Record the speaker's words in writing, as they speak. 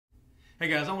Hey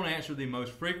guys, I want to answer the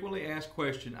most frequently asked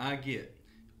question I get.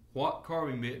 What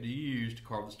carving bit do you use to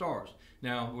carve the stars?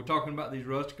 Now, we're talking about these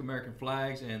rustic American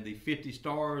flags and the 50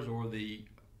 stars or the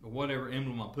whatever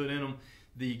emblem I put in them.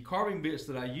 The carving bits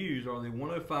that I use are the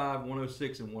 105,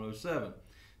 106, and 107.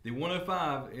 The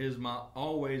 105 is my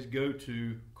always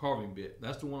go-to carving bit.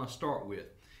 That's the one I start with.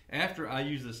 After I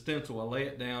use the stencil, I lay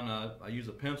it down, I use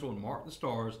a pencil and mark the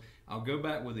stars. I'll go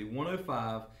back with the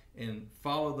 105 and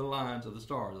follow the lines of the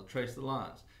stars. I'll trace the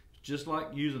lines. It's just like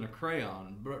using a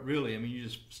crayon, but really, I mean, you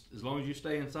just, as long as you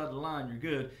stay inside the line, you're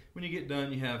good. When you get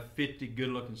done, you have 50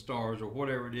 good-looking stars or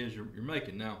whatever it is you're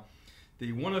making. Now,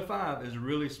 the 105 is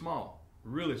really small,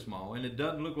 and it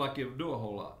doesn't look like it'll do a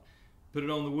whole lot. Put it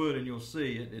on the wood and you'll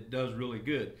see it does really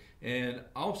good. And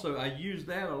also, I use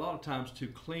that a lot of times to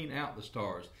clean out the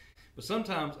stars. But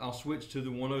sometimes I'll switch to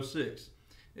the 106.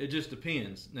 It just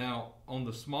depends. Now, on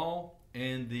the small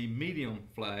and the medium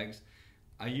flags,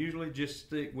 I usually just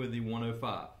stick with the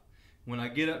 105. When I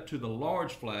get up to the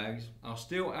large flags, I'll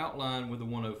still outline with the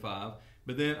 105,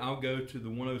 but then I'll go to the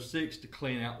 106 to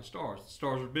clean out the stars. The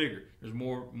stars are bigger. There's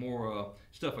more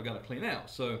stuff I got to clean out.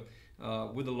 So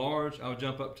with the large, I'll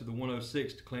jump up to the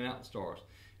 106 to clean out the stars.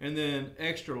 And then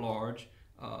extra large,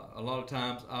 a lot of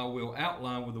times I will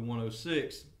outline with the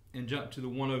 106 and jump to the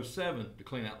 107 to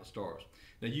clean out the stars.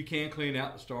 Now you can clean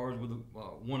out the stars with the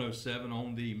 107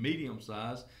 on the medium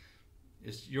size.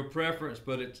 It's your preference,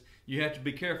 but you have to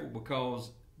be careful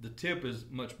because the tip is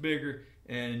much bigger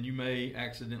and you may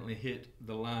accidentally hit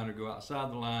the line or go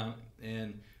outside the line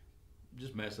and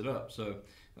just mess it up. So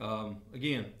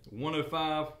again, the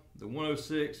 105, the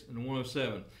 106, and the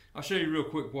 107. I'll show you real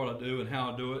quick what I do and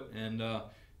how I do it, and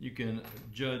you can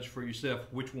judge for yourself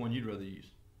which one you'd rather use.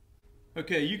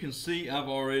 Okay, you can see I've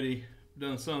already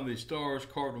done some of these stars,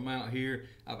 carved them out here.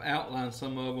 I've outlined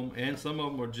some of them, and some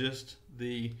of them are just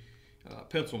the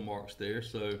pencil marks there.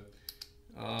 So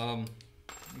let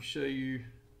me show you,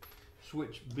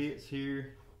 switch bits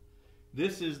here.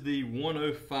 This is the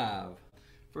 105.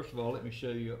 First of all, let me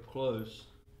show you up close.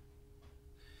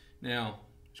 Now,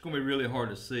 it's going to be really hard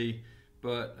to see,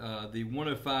 but the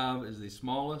 105 is the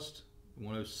smallest, the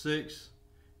 106,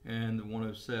 and the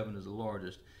 107 is the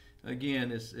largest.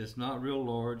 Again, it's not real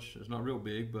large, it's not real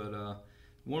big, but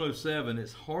 107,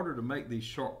 it's harder to make these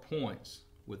sharp points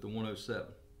with the 107.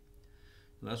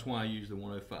 That's why I use the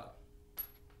 105.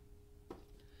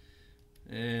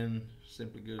 And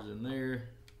simply goes in there.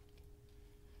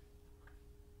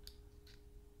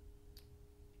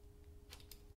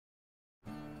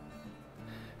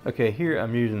 Okay, here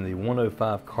I'm using the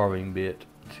 105 carving bit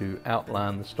to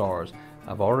outline the stars.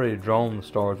 I've already drawn the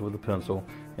stars with a pencil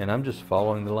and I'm just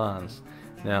following the lines.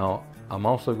 Now I'm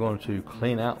also going to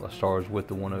clean out the stars with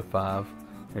the 105.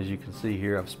 As you can see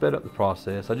here, I've sped up the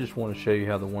process. I just want to show you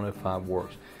how the 105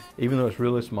 works. Even though it's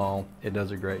really small, it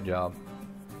does a great job.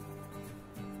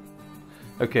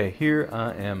 Okay, here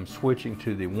I am switching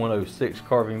to the 106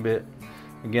 carving bit.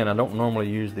 Again, I don't normally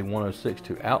use the 106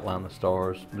 to outline the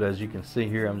stars, but as you can see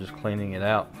here, I'm just cleaning it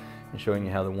out and showing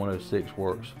you how the 106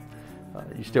 works.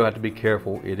 You still have to be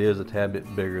careful. It is a tad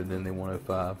bit bigger than the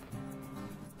 105.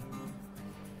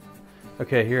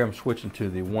 Okay, here I'm switching to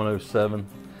the 107,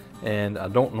 and I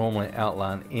don't normally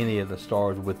outline any of the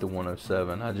stars with the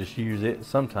 107. I just use it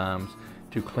sometimes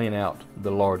to clean out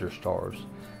the larger stars.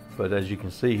 But as you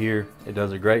can see here, it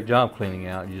does a great job cleaning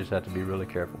out. You just have to be really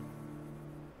careful.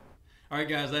 Alright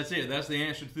guys, that's it. That's the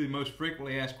answer to the most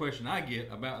frequently asked question I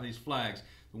get about these flags.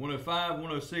 The 105,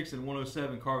 106, and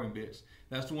 107 carving bits.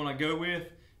 That's the one I go with.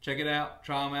 Check it out,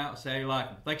 try them out, say how you like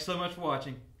them. Thanks so much for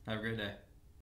watching. Have a great day.